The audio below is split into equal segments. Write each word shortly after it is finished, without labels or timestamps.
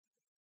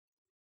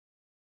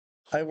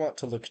I want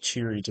to look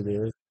cheery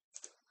today.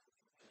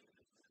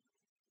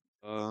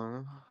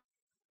 Uh,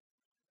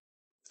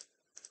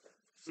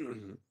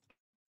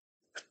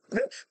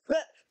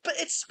 But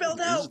it's spelled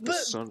who is out. the But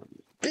son of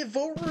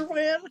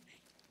Bivoruan,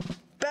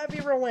 Babby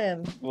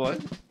Rowan. what?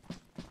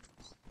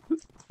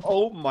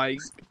 Oh my,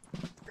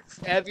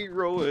 Abby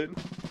Rowan!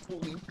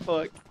 Holy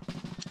fuck!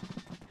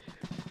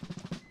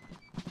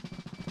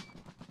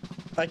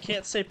 I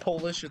can't say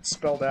Polish. It's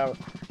spelled out.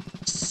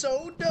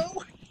 So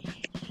no.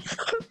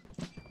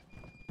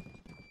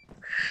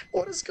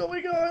 What is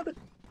going on?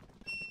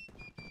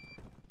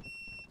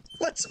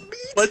 Let's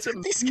meet. Let's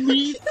These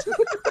meet.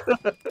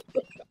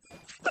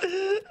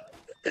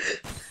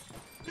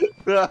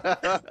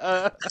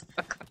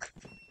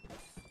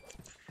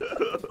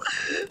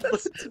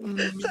 Let's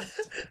meet.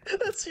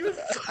 That's even.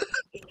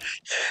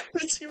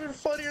 That's even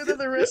funnier than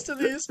the rest of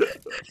these.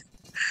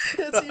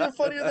 It's even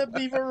funnier than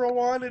Beaver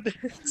Rowan and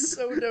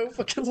So no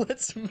fucking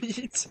let's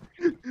meet.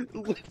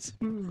 Let's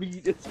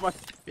meet. It's my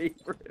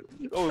favorite.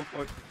 Oh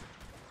fuck!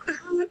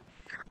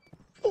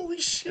 Holy I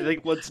shit.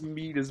 think Let's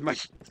Meet is my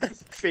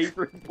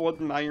favorite Blood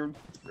and Iron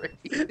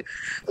phrase.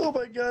 Oh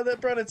my god, that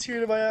brought a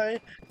tear to my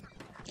eye.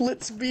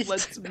 Let's meet.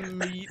 Let's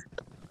meet.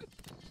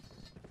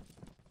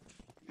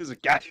 There's a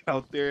guy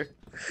out there.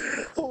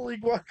 Holy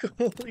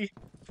guacamole.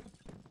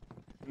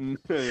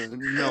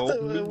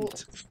 No,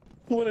 meat.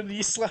 What a knee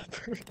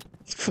slapper.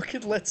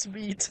 Fucking let's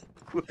meet.